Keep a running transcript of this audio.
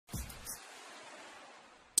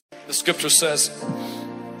The scripture says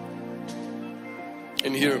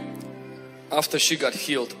in here, after she got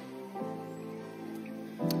healed,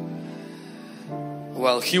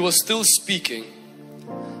 while he was still speaking,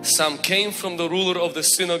 some came from the ruler of the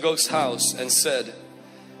synagogue's house and said,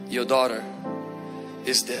 your daughter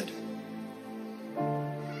is dead.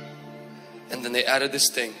 And then they added this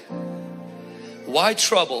thing, why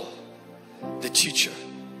trouble the teacher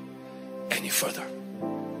any further?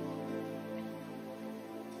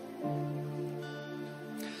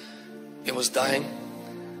 It was dying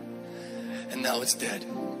and now it's dead.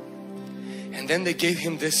 And then they gave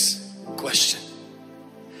him this question,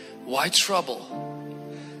 why trouble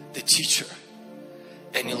the teacher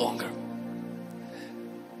any longer?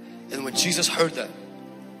 And when Jesus heard that,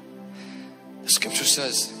 the scripture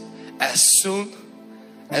says, as soon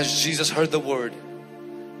as Jesus heard the word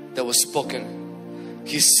that was spoken,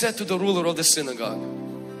 he said to the ruler of the synagogue,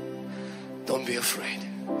 don't be afraid,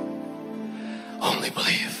 only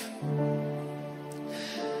believe.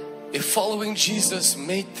 If following Jesus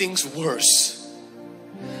made things worse,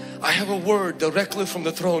 I have a word directly from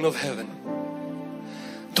the throne of heaven.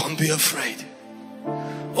 Don't be afraid,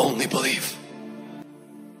 only believe.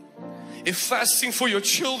 If fasting for your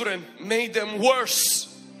children made them worse,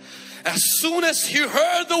 as soon as he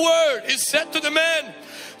heard the word, he said to the man,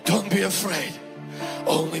 don't be afraid,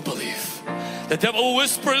 only believe. The devil will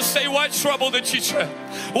whisper and say, why trouble the teacher?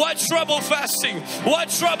 Why trouble fasting? Why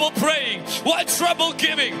trouble praying? Why trouble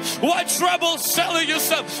giving? Why trouble selling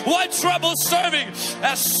yourself? Why trouble serving?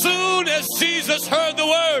 As soon as Jesus heard the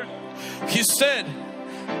word, he said,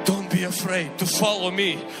 don't be afraid to follow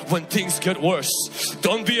me when things get worse.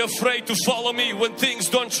 Don't be afraid to follow me when things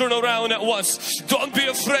don't turn around at once. Don't be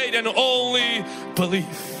afraid and only believe.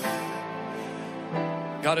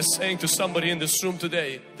 God is saying to somebody in this room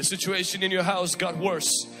today, the situation in your house got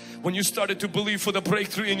worse. When you started to believe for the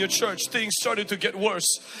breakthrough in your church, things started to get worse.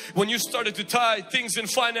 When you started to tithe, things in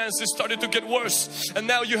finances started to get worse. And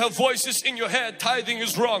now you have voices in your head, tithing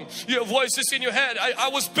is wrong. You have voices in your head, I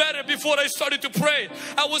was better before I started to pray.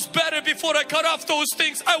 I was better before I cut off those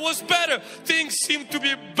things. I was better. Things seem to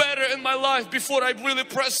be better in my life before I really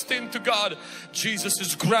pressed into God. Jesus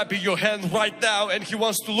is grabbing your hand right now and He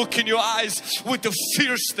wants to look in your eyes with the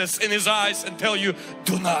fierceness in His eyes and tell you,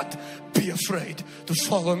 do not be afraid to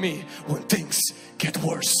follow me when things get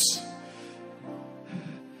worse,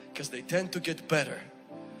 because they tend to get better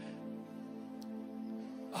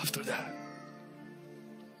after that.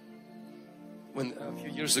 When a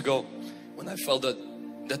few years ago, when I felt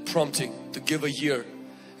that prompting to give a year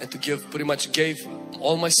and to give, pretty much gave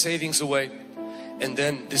all my savings away, and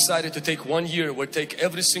then decided to take 1 year where take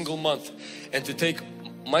every single month and to take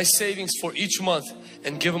my savings for each month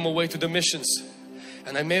and give them away to the missions.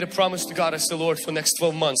 And I made a promise to God. I said, Lord, for the next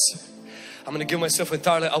 12 months, I'm going to give myself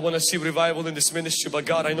entirely. I want to see revival in this ministry. But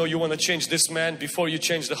God, I know you want to change this man before you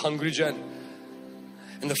change the hungry gen.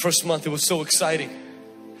 In the first month, it was so exciting.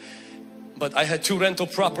 But I had 2 rental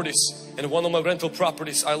properties. And one of my rental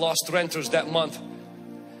properties, I lost renters that month.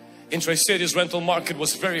 In Tri-Cities rental market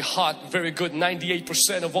was very hot, very good.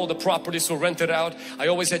 98% of all the properties were rented out. I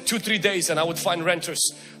always had 2-3 days and I would find renters.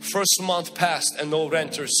 First month passed and no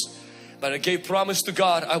renters. But I gave promise to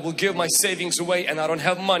God, I will give my savings away and I don't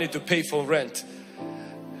have money to pay for rent.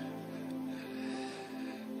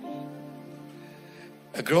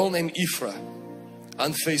 A girl named Ifra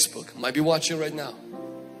on Facebook might be watching right now.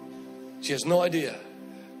 She has no idea.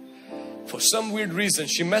 For some weird reason,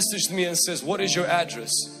 she messaged me and says, what is your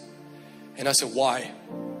address? And I said, why?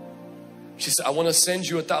 She said, I want to send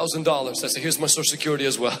you $1,000. I said, here's my social security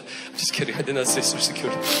as well. I'm just kidding, I did not say social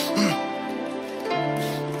security.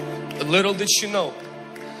 Little did she know,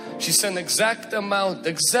 she sent exact amount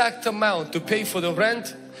to pay for the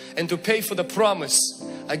rent and to pay for the promise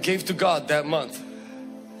I gave to God that month.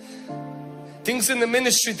 Things in the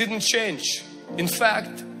ministry didn't change. In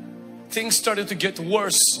fact, things started to get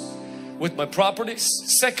worse with my properties.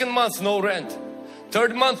 2nd month, no rent.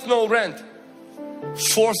 3rd month, no rent.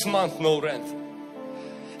 4th month, no rent.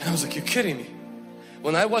 And I was like, you're kidding me.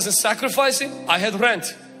 When I wasn't sacrificing, I had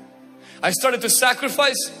rent. I started to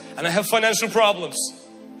sacrifice and I have financial problems.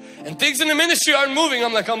 And things in the ministry aren't moving.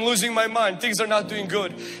 I'm like, I'm losing my mind. Things are not doing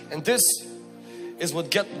good. And this is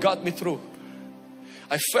what got me through.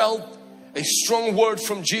 I felt a strong word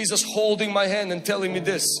from Jesus holding my hand and telling me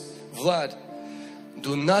this, Vlad,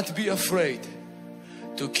 do not be afraid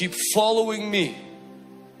to keep following me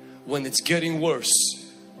when it's getting worse.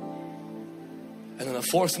 And in the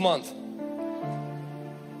 4th month,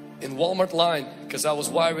 in Walmart line, because I was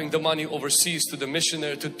wiring the money overseas to the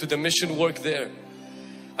missionary, to the mission work there,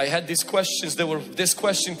 I had these questions. This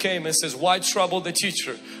question came and says, why trouble the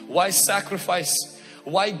teacher? Why sacrifice?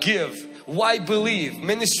 Why give? Why believe?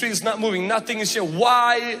 Ministry is not moving. Nothing is here.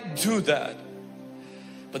 Why do that?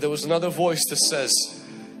 But there was another voice that says,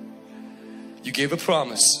 you gave a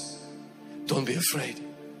promise. Don't be afraid.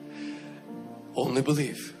 Only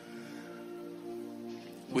believe.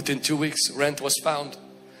 Within 2 weeks, rent was found.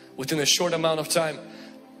 Within a short amount of time,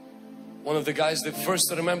 one of the guys, the first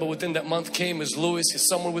to remember within that month came is Louis. He's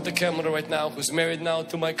somewhere with the camera right now, who's married now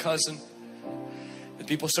to my cousin. The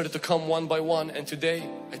people started to come one by one, and today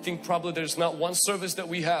I think probably there's not one service that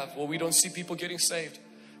we have where we don't see people getting saved.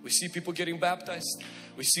 We see people getting baptized.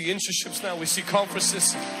 We see internships now. We see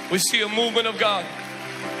conferences. We see a movement of God.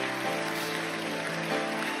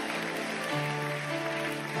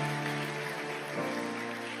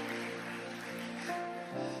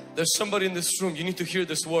 There's somebody in this room, you need to hear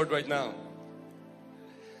this word right now.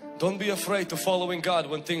 Don't be afraid to following God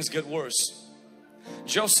when things get worse.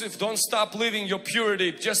 Joseph, don't stop living your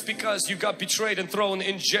purity just because you got betrayed and thrown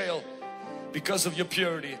in jail because of your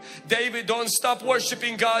purity. David, don't stop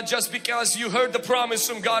worshiping God just because you heard the promise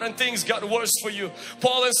from God and things got worse for you.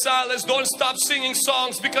 Paul and Silas, don't stop singing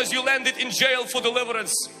songs because you landed in jail for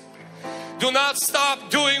deliverance. Do not stop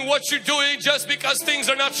doing what you're doing just because things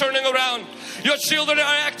are not turning around. Your children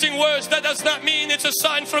are acting worse. That does not mean it's a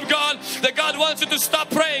sign from God that God wants you to stop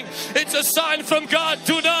praying. It's a sign from God.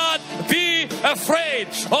 Do not be afraid.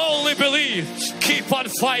 Only believe. Keep on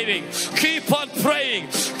fighting. Keep on praying.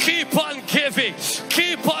 Keep on giving.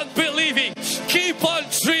 Keep on believing. Keep on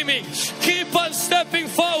dreaming. Keep on stepping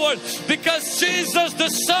forward, because Jesus, the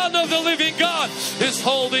Son of the living God, is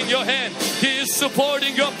holding your hand. He is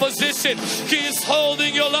supporting your position. He is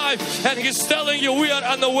holding your life, and He's telling you, we are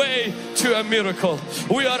on the way to a miracle.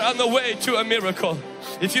 We are on the way to a miracle.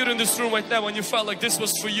 If you're in this room right now and you felt like this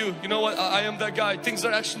was for you, you know what, I am that guy. Things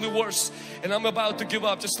are actually worse and I'm about to give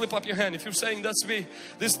up. Just slip up your hand. If you're saying that's me,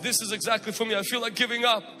 this is exactly for me. I feel like giving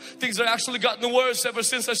up. Things are actually gotten worse ever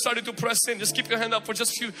since I started to press in. Just keep your hand up for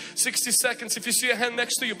just a few 60 seconds. If you see a hand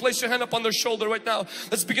next to you, place your hand up on their shoulder right now.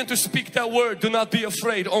 Let's begin to speak that word. Do not be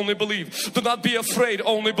afraid, only believe. Do not be afraid,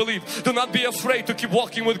 only believe. Do not be afraid to keep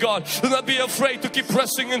walking with God. Do not be afraid to keep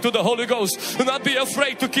pressing into the Holy Ghost. Do not be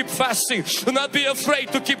afraid to keep fasting. Do not be afraid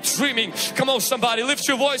to keep dreaming. Come on somebody, lift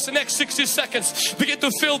your voice the next 60 seconds. Begin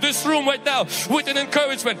to fill this room right now with an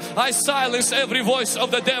encouragement. I silence every voice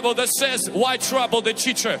of the devil that says, why trouble the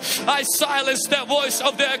teacher? I silence that voice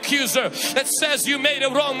of the accuser that says you made a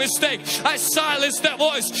wrong mistake. I silence that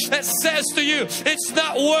voice that says to you, it's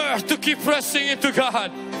not worth to keep pressing into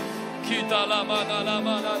God.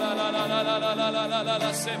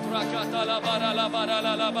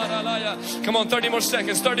 Come on, 30 more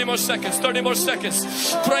seconds, 30 more seconds, 30 more seconds.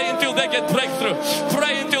 Pray until they get breakthrough.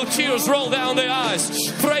 Pray until tears roll down their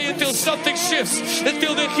eyes. Pray until something shifts.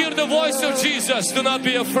 Until they hear the voice of Jesus. Do not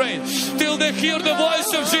be afraid. Till they hear the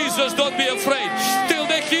voice of Jesus, don't be afraid. Till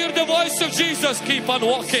they hear the voice of Jesus, keep on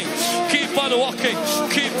walking. Keep on walking.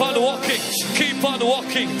 Keep on walking. Keep on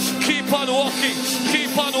walking. Keep on walking.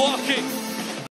 Keep on walking.